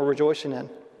person we're rejoicing in.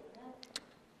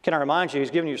 Can I remind you,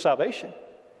 He's given you salvation?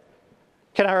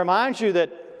 Can I remind you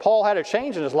that Paul had a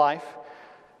change in his life?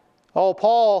 Oh,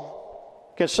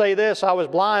 Paul can say this, I was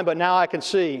blind, but now I can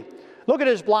see. Look at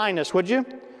his blindness, would you?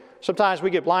 Sometimes we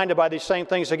get blinded by these same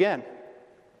things again.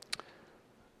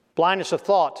 Blindness of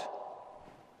thought.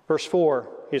 Verse 4,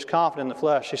 he's confident in the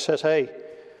flesh. He says, hey,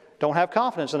 don't have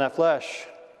confidence in that flesh.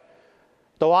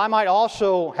 Though I might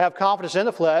also have confidence in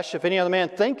the flesh, if any other man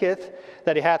thinketh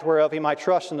that he hath whereof he might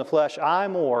trust in the flesh, I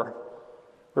more.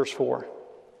 Verse 4.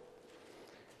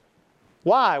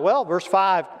 Why? Well, verse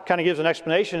 5 kind of gives an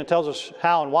explanation. It tells us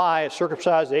how and why. It's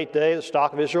circumcised the 8th day, the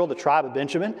stock of Israel, the tribe of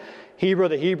Benjamin, Hebrew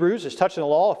of the Hebrews, is touching the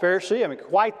law, a Pharisee. I mean,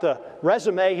 quite the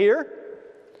resume here.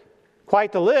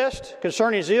 Quite the list.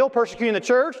 Concerning zeal, persecuting the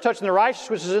church, touching the righteous,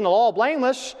 which is in the law,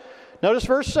 blameless. Notice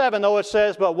verse 7, though, it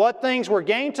says, but what things were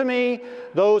gained to me,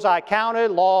 those I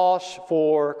counted loss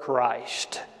for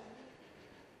Christ.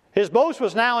 His boast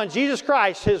was now in Jesus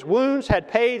Christ. His wounds had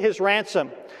paid his ransom.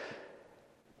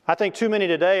 I think too many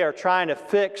today are trying to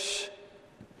fix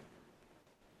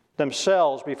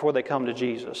themselves before they come to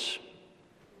Jesus.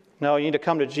 No, you need to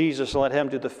come to Jesus and let Him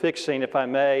do the fixing, if I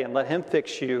may, and let Him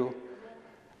fix you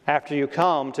after you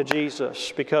come to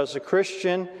Jesus. Because the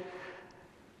Christian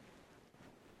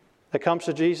that comes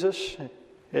to Jesus,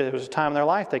 it was a time in their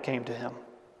life they came to Him.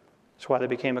 That's why they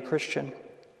became a Christian.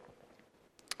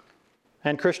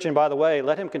 And Christian, by the way,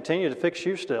 let Him continue to fix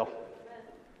you still.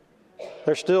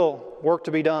 There's still work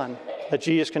to be done that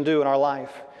Jesus can do in our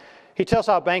life. He tells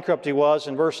how bankrupt he was.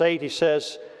 In verse 8, he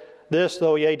says this,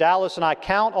 though, yea, doubtless, and I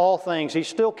count all things. He's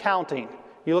still counting.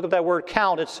 You look at that word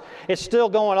count, it's still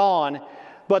going on.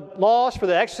 But loss for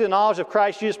the excellency of the knowledge of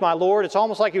Christ Jesus my Lord. It's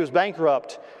almost like he was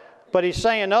bankrupt. But he's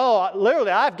saying, no, literally,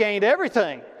 I've gained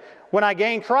everything. When I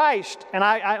gained Christ, and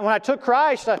when I took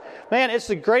Christ, man, it's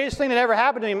the greatest thing that ever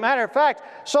happened to me. Matter of fact,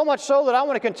 so much so that I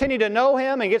want to continue to know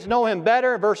Him and get to know Him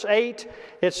better. Verse 8,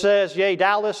 it says, yea,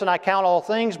 doubtless, and I count all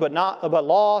things, but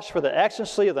loss for the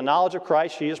excellency of the knowledge of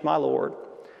Christ Jesus my Lord,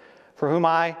 for whom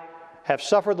I have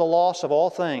suffered the loss of all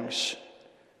things.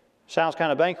 Sounds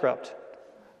kind of bankrupt.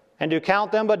 And do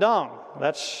count them but dung.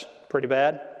 That's pretty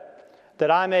bad.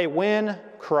 That I may win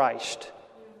Christ.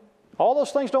 All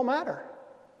those things don't matter.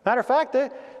 Matter of fact,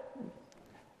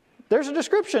 there's a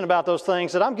description about those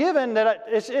things that I'm given that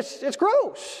it's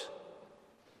gross.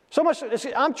 So much.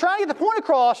 I'm trying to get the point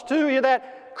across to you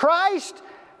that Christ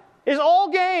is all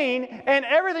gain and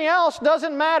everything else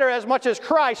doesn't matter as much as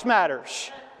Christ matters.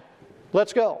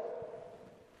 Let's go.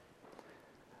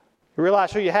 You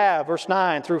realize who you have, verse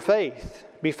 9, through faith.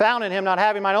 Be found in Him, not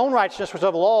having mine own righteousness which is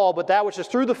of the law, but that which is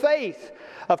through the faith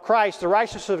of Christ, the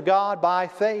righteousness of God by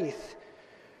faith.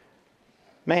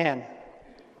 Man,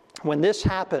 when this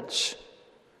happens,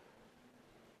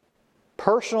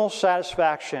 personal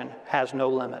satisfaction has no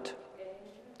limit.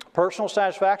 Personal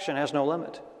satisfaction has no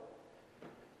limit.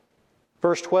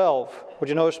 Verse 12, would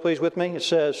you notice please with me? It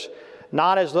says,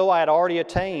 not as though I had already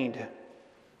attained.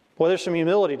 Boy, there's some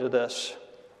humility to this.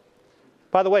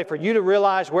 By the way, for you to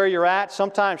realize where you're at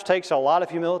sometimes takes a lot of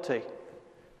humility.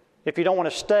 If you don't want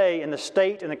to stay in the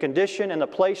state and the condition and the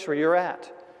place where you're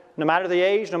at. No matter the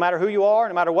age, no matter who you are,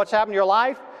 no matter what's happened in your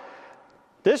life.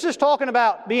 This is talking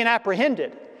about being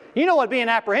apprehended. You know what being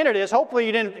apprehended is. Hopefully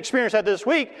you didn't experience that this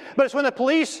week. But it's when the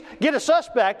police get a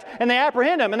suspect and they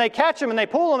apprehend him and they catch him and they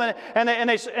pull him and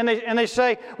they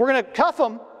say, we're going to cuff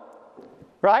him.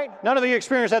 Right? None of you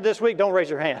experienced that this week. Don't raise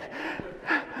your hand.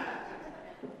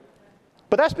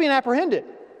 But that's being apprehended.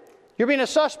 You're being a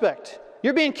suspect.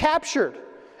 You're being captured.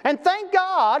 And thank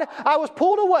God I was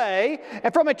pulled away,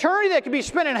 and from eternity that could be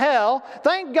spent in hell,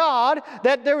 thank God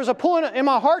that there was a pulling in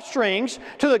my heartstrings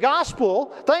to the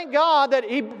gospel. Thank God that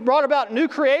He brought about new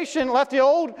creation, left the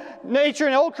old nature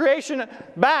and old creation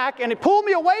back, and it pulled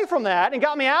me away from that and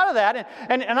got me out of that.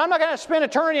 And I'm not going to spend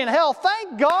eternity in hell.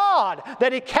 Thank God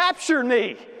that He captured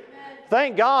me.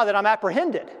 Thank God that I'm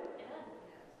apprehended.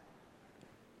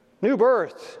 New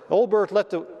birth, old birth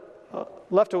left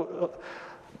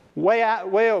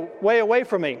way away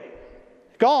from me.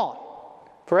 Gone.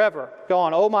 Forever.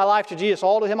 Gone. Owe my life to Jesus.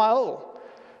 All to Him I owe.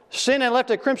 Sin had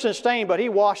left a crimson stain, but He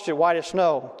washed it white as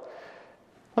snow.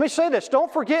 Let me say this.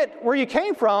 Don't forget where you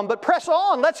came from, but press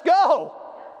on. Let's go.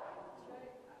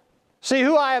 See,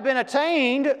 who I have been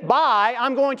attained by,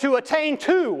 I'm going to attain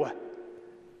to. I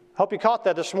hope you caught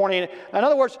that this morning. In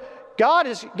other words, God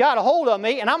has got a hold of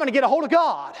me, and I'm going to get a hold of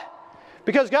God.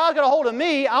 Because God's got a hold of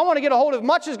me, I want to get a hold of as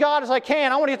much as God as I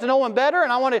can. I want to get to know Him better,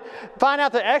 and I want to find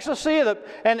out the excellency of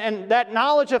and that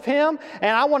knowledge of Him,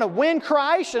 and I want to win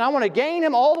Christ, and I want to gain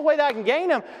Him all the way that I can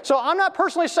gain Him. So I'm not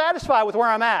personally satisfied with where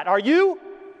I'm at. Are you?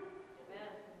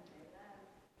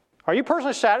 Are you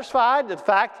personally satisfied with the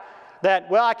fact that,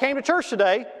 well, I came to church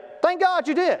today? Thank God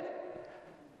you did.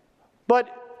 But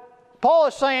Paul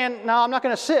is saying, no, I'm not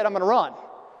going to sit, I'm going to run.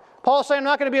 Paul is saying, I'm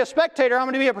not going to be a spectator, I'm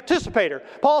going to be a participator.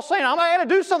 Paul is saying, I'm going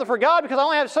to do something for God because I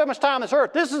only have so much time on this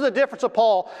earth. This is the difference of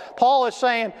Paul. Paul is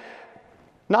saying,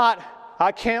 not,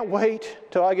 I can't wait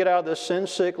till I get out of this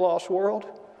sin-sick, lost world.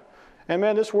 And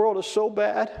man, this world is so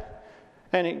bad.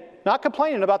 And not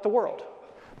complaining about the world.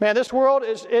 Man, this world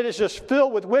is just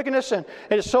filled with wickedness, and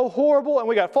it is so horrible, and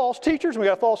we got false teachers, and we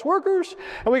got false workers,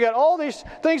 and we got all these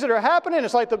things that are happening.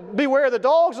 It's like beware of the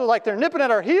dogs. It's like they're nipping at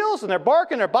our heels, and they're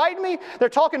barking, they're biting me, they're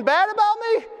talking bad about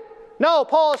me. No,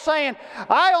 Paul is saying,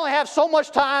 I only have so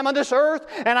much time on this earth,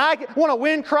 and I want to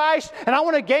win Christ, and I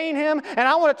want to gain Him, and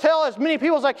I want to tell as many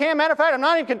people as I can. Matter of fact, I'm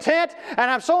not even content, and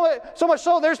I'm so much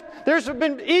so there's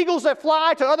been eagles that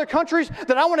fly to other countries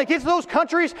that I want to get to those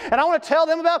countries, and I want to tell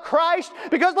them about Christ,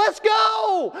 because let's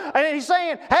go! And he's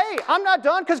saying, hey, I'm not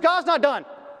done because God's not done.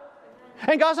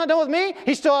 And God's not done with me.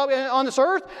 He's still on this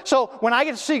earth. So when I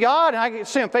get to see God, and I get to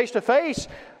see Him face to face,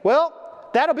 well,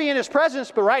 that'll be in His presence,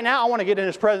 but right now I want to get in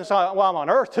His presence while I'm on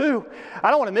earth too. I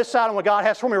don't want to miss out on what God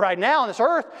has for me right now on this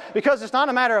earth, because it's not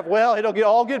a matter of, well, it'll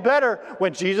all get better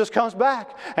when Jesus comes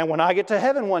back. And when I get to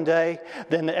heaven one day,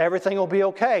 then everything will be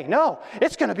okay. No,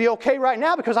 it's going to be okay right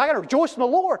now because I got to rejoice in the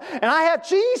Lord. And I have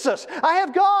Jesus. I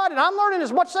have God, and I'm learning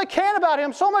as much as I can about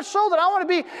Him, so much so that I want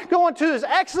to be going to His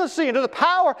excellency and to the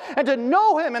power and to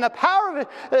know Him and the power of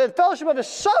the fellowship of His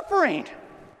suffering.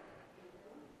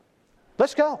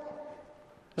 Let's go.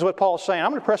 Is what Paul is saying. I'm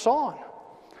going to press on.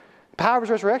 The power of His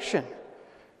resurrection.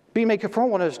 Be made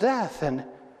conformable to His death. And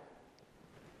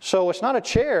so it's not a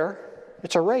chair,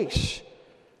 it's a race.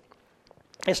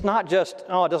 It's not just,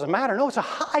 oh, it doesn't matter. No, it's a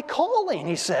high calling,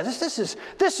 he says.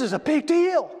 This is a big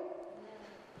deal.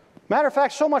 Matter of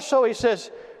fact, so much so, he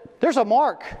says, there's a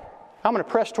mark. I'm going to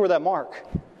press toward that mark.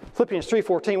 Philippians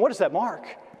 3:14, what is that mark?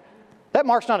 That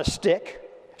mark's not a stick.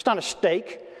 It's not a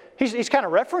stake. He's kind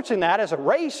of referencing that as a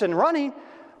race and running.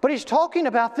 But he's talking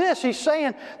about this. He's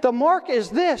saying, the mark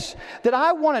is this, that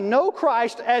I want to know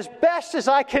Christ as best as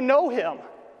I can know Him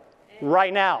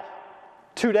right now,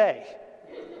 today.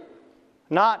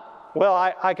 Not,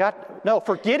 well,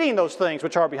 forgetting those things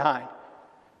which are behind.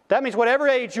 That means whatever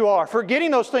age you are,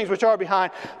 forgetting those things which are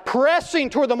behind,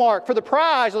 pressing toward the mark for the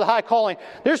prize of the high calling.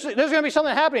 There's going to be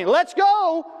something happening. Let's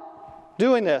go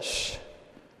doing this.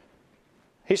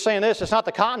 He's saying this, it's not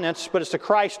the continents, but it's the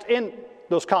Christ in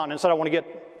those continents that I want to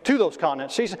get to those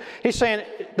continents. He's saying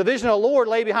the vision of the Lord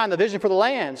lay behind the vision for the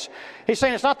lands. He's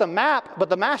saying it's not the map, but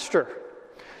the master.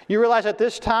 You realize at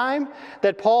this time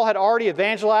that Paul had already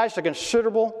evangelized a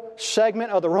considerable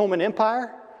segment of the Roman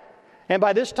Empire. And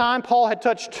by this time, Paul had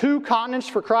touched 2 continents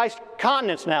for Christ.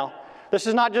 Continents now. This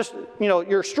is not just,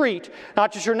 your street,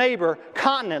 not just your neighbor.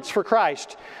 Continents for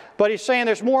Christ. But he's saying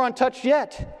there's more untouched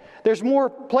yet. There's more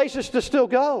places to still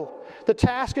go. The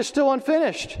task is still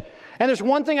unfinished. And there's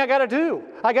one thing I got to do.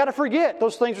 I got to forget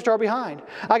those things which are behind.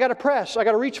 I got to press. I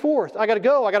got to reach forth. I got to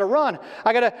go. I got to run.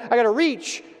 I got to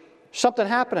reach. Something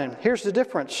happening. Here's the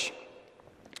difference.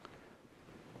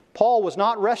 Paul was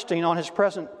not resting on his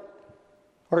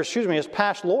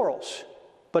past laurels,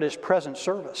 but his present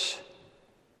service.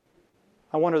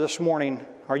 I wonder this morning,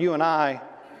 are you and I,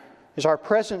 is our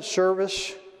present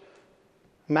service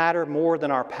matter more than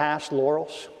our past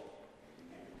laurels?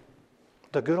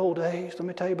 The good old days, let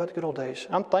me tell you about the good old days.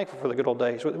 I'm thankful for the good old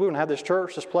days. We wouldn't have this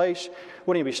church, this place.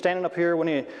 Wouldn't even be standing up here.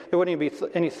 There wouldn't even be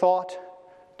any thought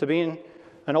to being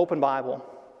an open Bible.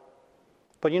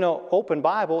 But open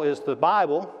Bible is the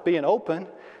Bible being open.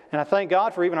 And I thank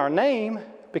God for even our name,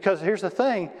 because here's the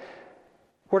thing.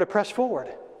 We're to press forward.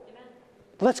 Amen.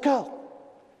 Let's go.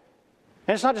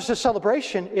 And it's not just a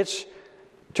celebration. It's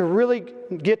to really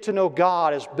get to know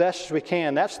God as best as we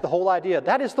can. That's the whole idea.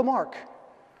 That is the mark.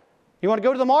 You want to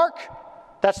go to the mark?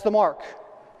 That's the mark.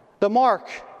 The mark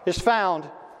is found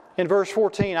in verse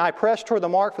 14. I press toward the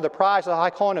mark for the prize of the high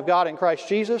calling of God in Christ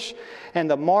Jesus. And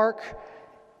the mark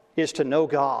is to know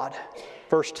God.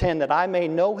 Verse 10, that I may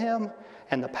know Him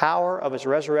and the power of His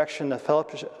resurrection, the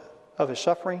fellowship of His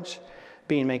sufferings,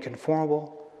 being made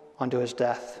conformable unto His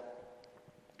death.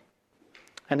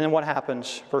 And then what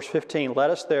happens? Verse 15,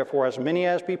 let us therefore, as many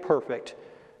as be perfect,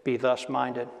 be thus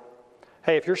minded.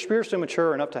 Hey, if you're spiritually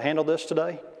mature enough to handle this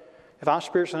today, if I'm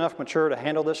spiritually enough mature to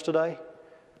handle this today,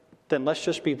 then let's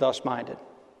just be thus minded.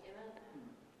 Amen.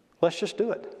 Let's just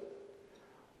do it.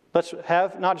 Let's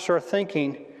have not just our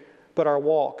thinking, but our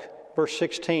walk. Verse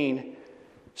 16,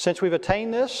 since we've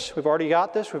attained this, we've already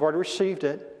got this, we've already received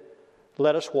it,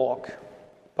 let us walk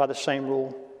by the same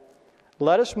rule.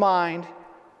 Let us mind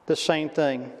the same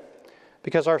thing,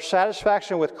 because our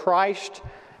satisfaction with Christ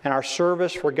and our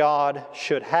service for God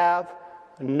should have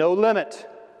no limit,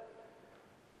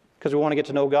 because we want to get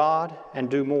to know God and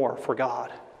do more for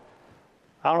God.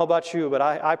 I don't know about you, but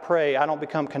I pray I don't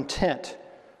become content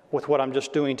with what I'm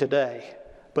just doing today,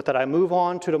 but that I move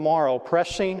on to tomorrow,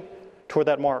 pressing toward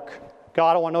that mark.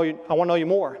 God, I want to know you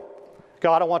more.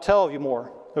 God, I want to tell you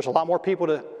more. There's a lot more people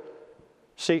to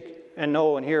seek and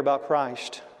know and hear about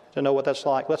Christ, to know what that's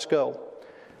like. Let's go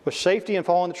with safety and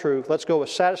following the truth. Let's go with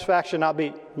satisfaction, not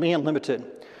being limited,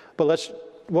 but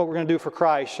what we're going to do for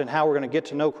Christ and how we're going to get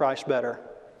to know Christ better.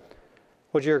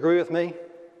 Would you agree with me?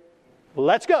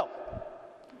 Let's go.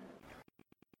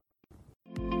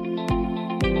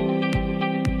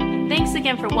 Thanks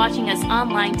again for watching us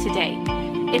online today.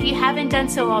 If you haven't done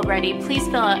so already, please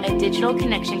fill out a digital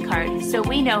connection card so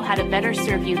we know how to better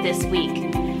serve you this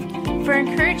week. For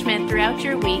encouragement throughout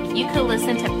your week, you can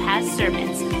listen to past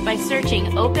sermons by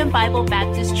searching Open Bible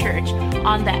Baptist Church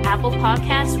on the Apple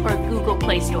Podcast or Google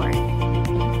Play Store.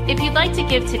 If you'd like to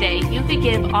give today, you could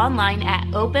give online at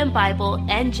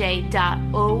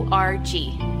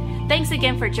openbiblenj.org. Thanks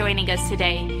again for joining us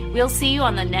today. We'll see you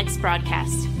on the next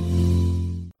broadcast.